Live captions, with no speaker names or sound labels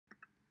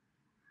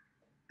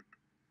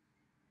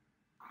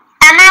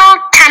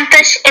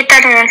Tempus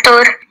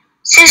Itinerantur,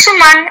 Season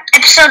 1,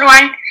 Episode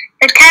 1,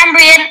 The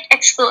Cambrian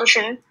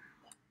Explosion.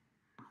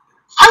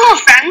 Hello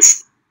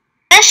friends!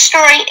 This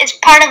story is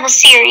part of a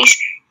series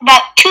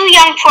about two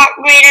young 4th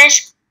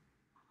graders,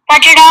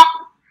 Vajra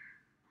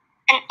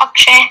and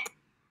Akshay.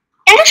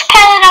 In this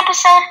pilot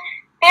episode,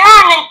 they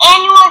are on an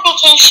annual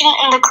vacation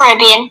in the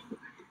Caribbean.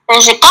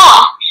 Where's it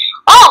going?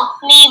 Oh,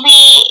 maybe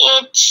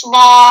it's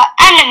the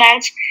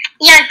Andamans.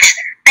 Yikes,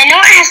 I know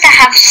it has to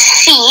have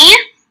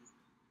sea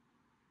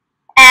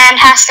and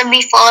has to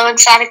be full of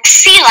exotic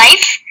sea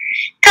life,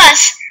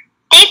 because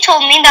they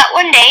told me that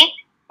one day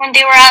when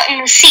they were out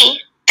in the sea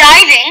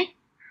diving,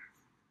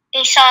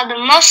 they saw the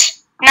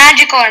most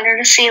magical under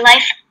the sea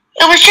life.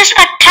 It was just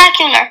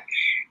spectacular.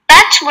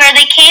 That's where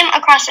they came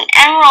across an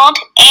emerald,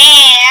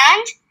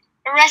 and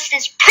the rest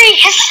is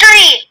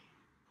prehistory.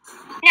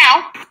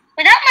 Now,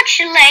 without much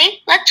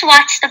delay, let's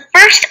watch the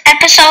first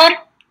episode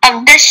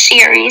of this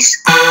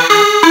series.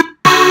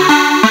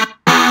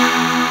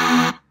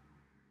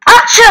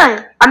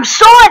 Akshay, I'm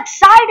so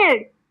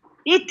excited!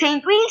 Do you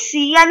think we'll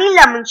see any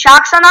lemon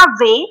sharks on our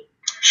way?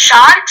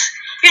 Sharks?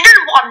 You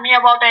didn't warn me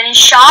about any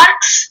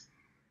sharks.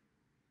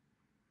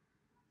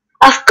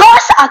 Of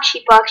course,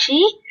 Akshi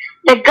Pakshi.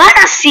 We're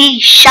gonna see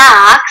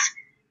sharks.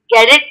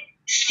 Get it?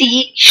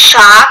 See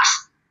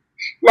sharks.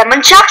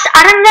 Lemon sharks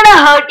aren't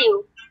gonna hurt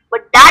you,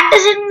 but that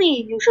doesn't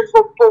mean you should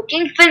go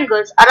poking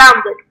fingers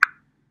around it.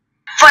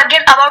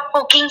 Forget about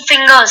poking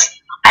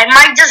fingers. I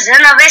might just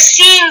run away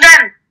seeing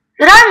them.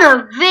 Run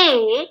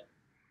away?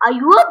 Are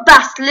you a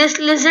basilisk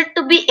lizard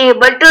to be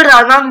able to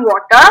run on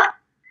water?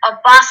 A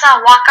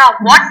basa waka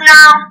what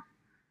now?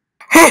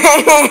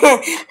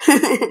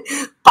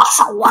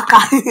 Basa waka.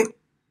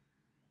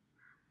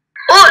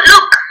 Oh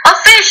look, a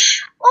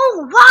fish.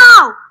 Oh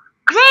wow,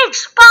 great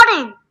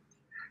spotting.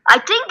 I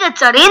think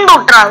it's a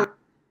rainbow trout.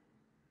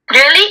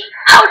 Really?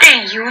 How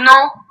did you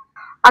know?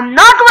 I'm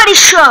not very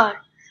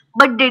sure,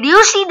 but did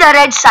you see the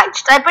red side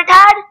stripe it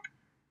had?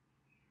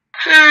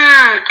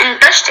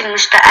 Interesting,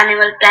 Mr.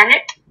 Animal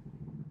Planet.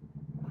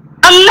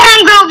 A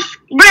mangrove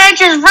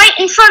branch is right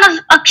in front of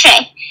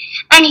Akshay,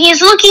 and he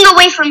is looking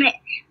away from it.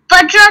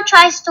 Vajra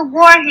tries to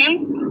warn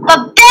him,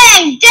 but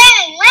bang,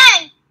 dang,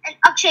 lang, and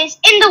Akshay is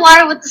in the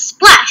water with a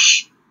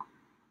splash.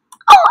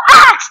 Oh,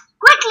 Axe!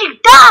 Quickly,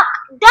 duck!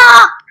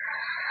 Duck!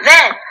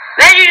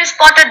 Where did you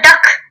spot a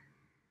duck?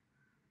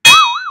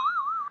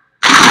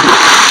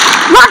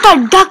 Not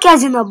a duck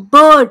as in a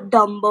bird,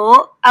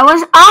 Dumbo. I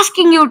was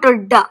asking you to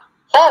duck.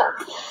 Oh,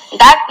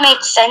 that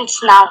makes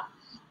sense now.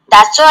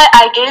 That's why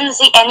I didn't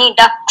see any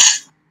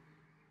ducks.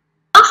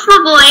 Both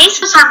the boys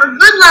have a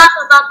good laugh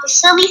about the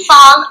silly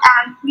fall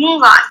and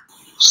move on.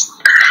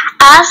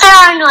 As they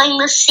are enjoying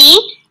the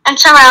sea and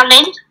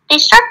surroundings, they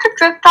start to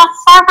drift off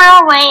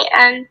farther away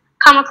and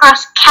come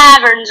across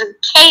caverns and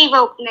cave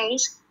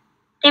openings.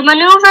 They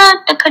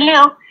maneuver the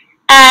canoe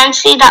and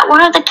see that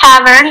one of the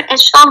caverns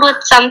is filled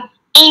with some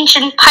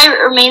ancient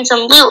pirate remains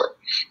and loot.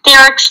 They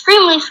are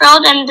extremely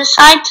thrilled and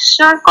decide to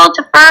snorkel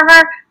to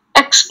further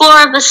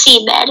explore the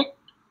seabed.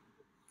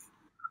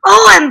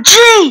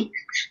 OMG!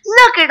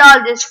 Look at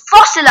all this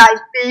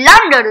fossilized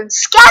plunder and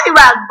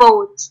scallywag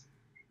bones.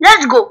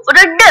 Let's go for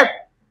a dip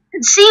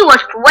and see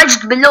what's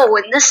wedged below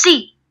in the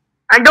sea.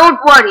 And don't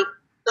worry,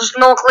 the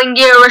snorkeling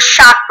gear is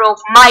shark-proof,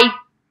 mate.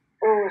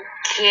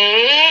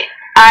 Okay,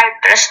 I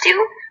trust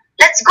you.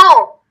 Let's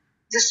go.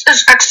 This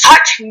is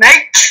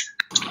excitement.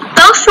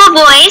 Both the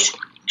boys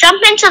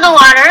jump into the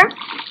water,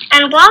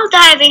 and while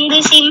diving,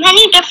 they see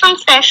many different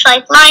fish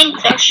like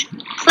lionfish,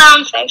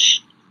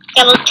 clownfish,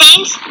 yellow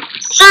tanks,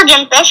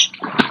 surgeonfish,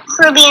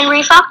 Caribbean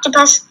reef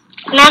octopus,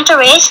 manta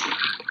rays,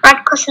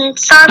 red crescent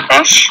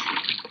starfish,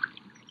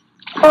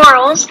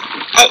 corals,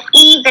 and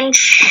even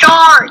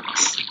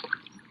sharks.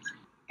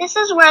 This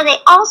is where they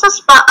also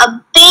spot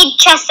a big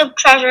chest of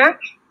treasure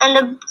and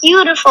a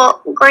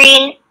beautiful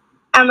green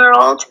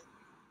emerald.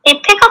 They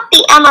pick up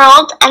the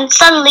emerald and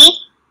suddenly,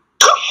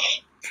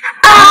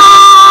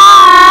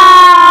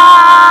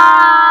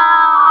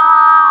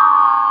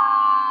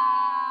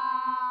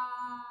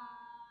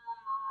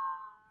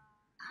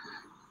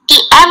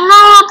 the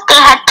emerald they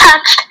had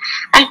touched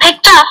and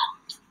picked up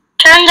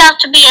turns out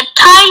to be a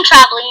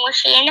time-traveling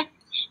machine.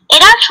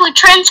 It actually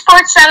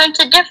transports them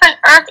into different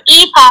Earth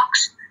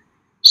epochs.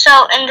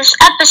 So in this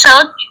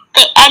episode,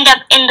 they end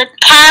up in the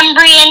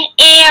Cambrian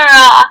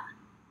era.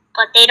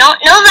 But they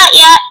don't know that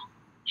yet.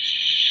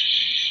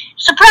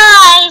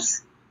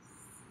 Surprise!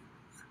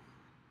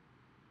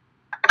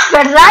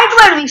 We're right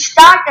where we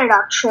started,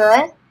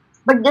 Akshay.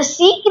 But the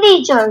sea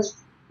creatures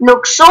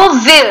look so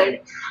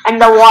weird, and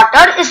the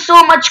water is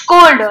so much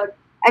colder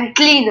and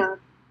cleaner.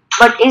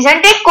 But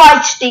isn't it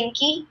quite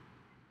stinky?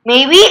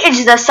 Maybe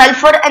it's the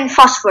sulfur and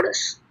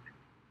phosphorus.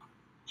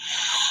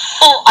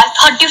 Oh, I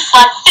thought you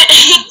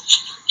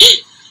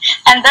farted.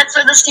 And that's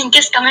where the stink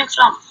is coming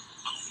from.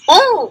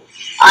 Oh,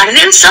 are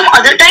we in some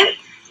other time?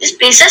 This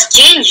place has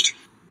changed.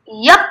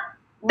 Yup,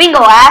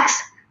 bingo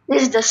Axe.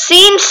 This is the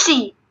same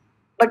sea,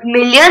 but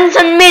millions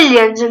and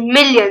millions and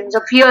millions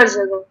of years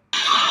ago.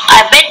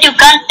 I bet you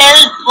can't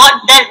tell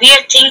what that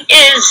weird thing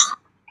is.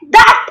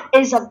 That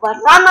is a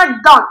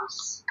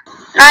Varanodonus.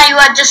 Now you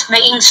are just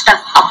making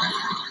stuff up.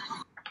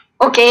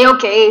 Okay,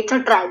 it's a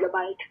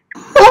trilobite.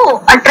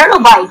 Oh, a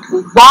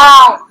trilobite.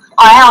 Wow!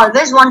 I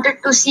always wanted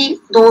to see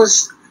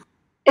those.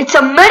 It's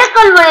a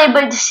miracle we're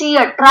able to see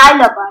a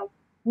trilobite.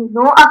 You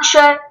know,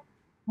 Akshay,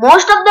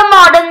 most of the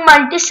modern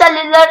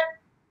multicellular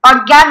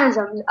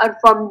organisms are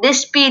from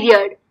this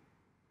period.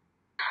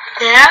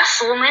 There are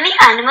so many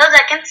animals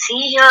I can see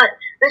here,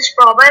 which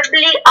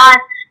probably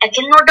are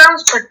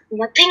echinoderms, but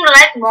nothing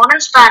like modern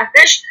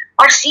starfish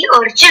or sea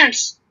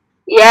urchins.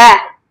 Yeah,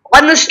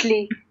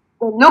 honestly,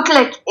 they look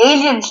like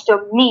aliens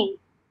to me.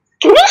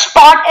 Can you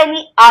spot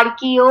any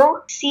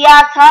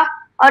Archaeocyathra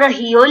or a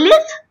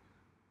Heolith?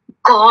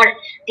 God,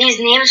 these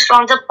names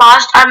from the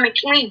past are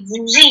making me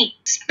woozy.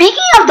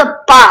 Speaking of the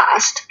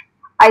past,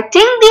 I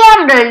think the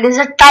Emerald is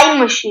a time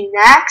machine,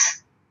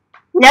 Axe.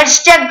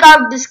 Let's check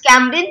out this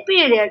Cambrian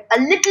period a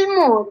little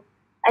more,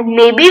 and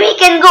maybe we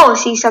can go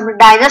see some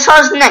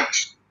dinosaurs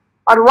next.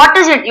 Or what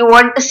is it you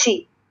want to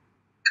see?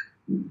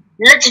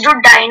 Let's do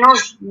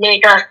dinos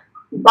later.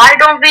 Why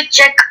don't we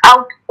check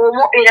out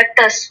Homo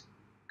erectus?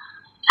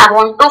 I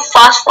want to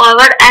fast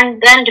forward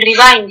and then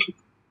rewind.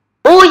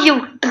 Oh,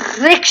 you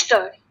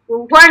trickster!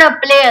 You wanna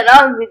play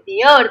around with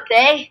the earth,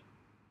 eh?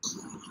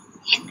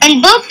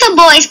 And both the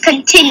boys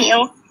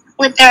continue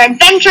with their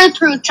adventure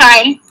through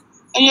time.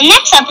 In the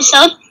next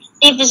episode,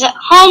 they visit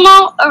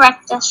Homo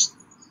erectus,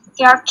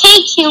 the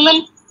archaic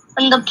human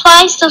from the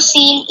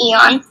Pleistocene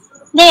eon.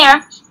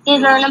 There, they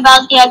learn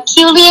about the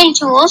acheulian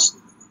tools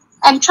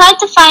and try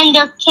to find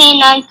their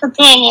canine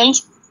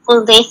companions.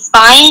 Will they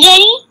find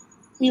any?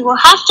 We will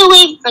have to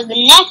wait for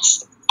the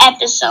next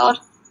episode.